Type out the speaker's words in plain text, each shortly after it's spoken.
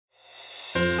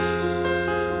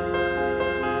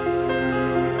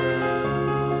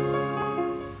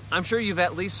I'm sure you've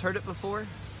at least heard it before.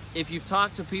 If you've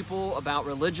talked to people about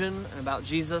religion and about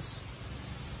Jesus,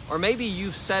 or maybe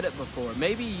you've said it before,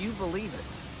 maybe you believe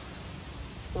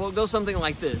it. Well, it goes something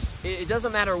like this. It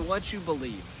doesn't matter what you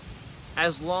believe,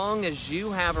 as long as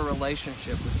you have a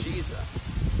relationship with Jesus.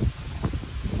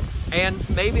 And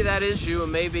maybe that is you,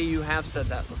 and maybe you have said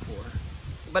that before.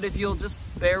 But if you'll just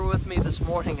bear with me this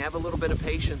morning, have a little bit of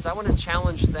patience, I want to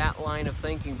challenge that line of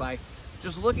thinking by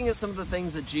just looking at some of the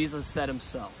things that Jesus said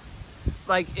himself.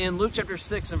 Like in Luke chapter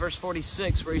 6 and verse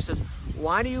 46, where he says,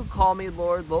 "Why do you call me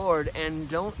Lord, Lord, and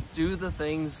don't do the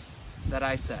things that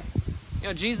I say?" You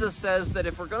know, Jesus says that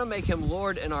if we're going to make him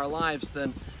Lord in our lives,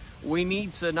 then we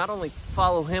need to not only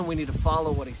follow him, we need to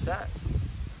follow what he says.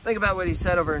 Think about what he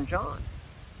said over in John.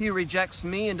 "He rejects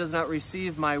me and does not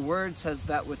receive my word, says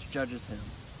that which judges him.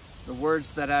 The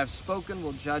words that I have spoken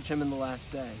will judge him in the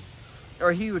last day.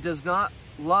 Or he who does not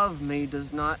love me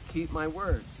does not keep my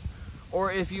words. Or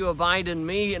if you abide in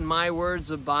me and my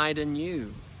words abide in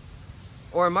you."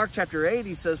 Or in Mark chapter 8,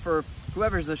 he says, "For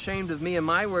whoever is ashamed of me and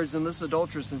my words in this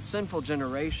adulterous and sinful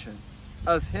generation,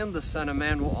 of him the Son of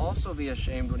Man will also be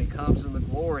ashamed when he comes in the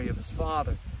glory of his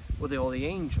Father with the holy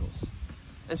angels."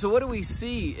 And so what do we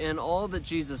see in all that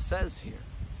Jesus says here?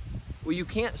 Well, you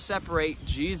can't separate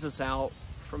Jesus out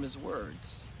from his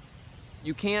words.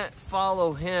 You can't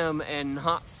follow him and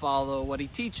not follow what he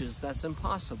teaches. That's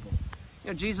impossible.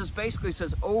 You know, Jesus basically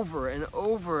says over and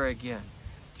over again,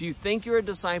 if you think you're a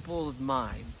disciple of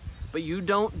mine, but you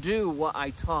don't do what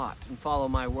I taught and follow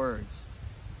my words,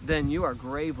 then you are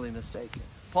gravely mistaken.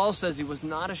 Paul says he was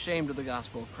not ashamed of the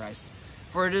gospel of Christ,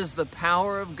 for it is the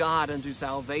power of God unto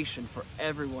salvation for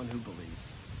everyone who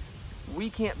believes.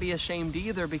 We can't be ashamed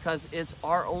either, because it's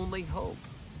our only hope.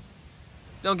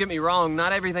 Don't get me wrong,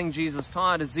 not everything Jesus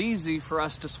taught is easy for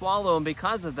us to swallow, and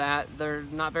because of that, they're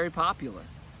not very popular.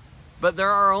 But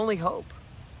they're our only hope.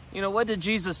 You know, what did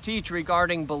Jesus teach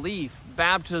regarding belief,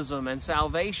 baptism, and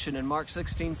salvation in Mark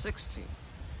 16:16?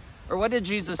 Or what did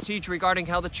Jesus teach regarding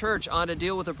how the church ought to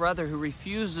deal with a brother who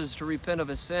refuses to repent of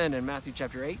his sin in Matthew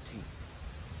chapter 18?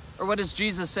 Or what does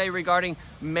Jesus say regarding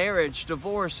marriage,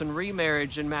 divorce, and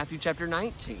remarriage in Matthew chapter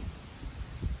 19?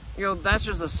 You know, that's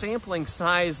just a sampling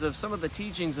size of some of the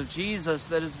teachings of Jesus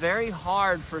that is very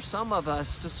hard for some of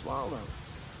us to swallow.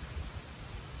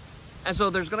 And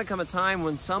so there's going to come a time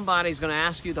when somebody's going to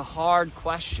ask you the hard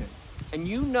question. And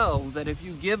you know that if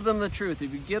you give them the truth,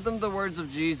 if you give them the words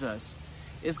of Jesus,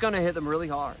 it's going to hit them really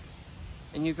hard.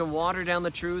 And you can water down the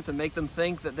truth and make them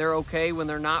think that they're okay when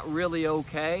they're not really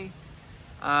okay.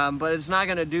 But it's not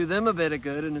going to do them a bit of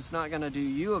good, and it's not going to do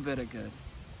you a bit of good.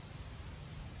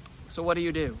 So what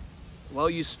do? Well,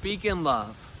 you speak in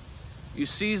love. You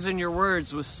season your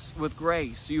words with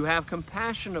grace. You have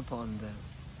compassion upon them.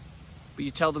 But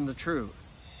you tell them the truth.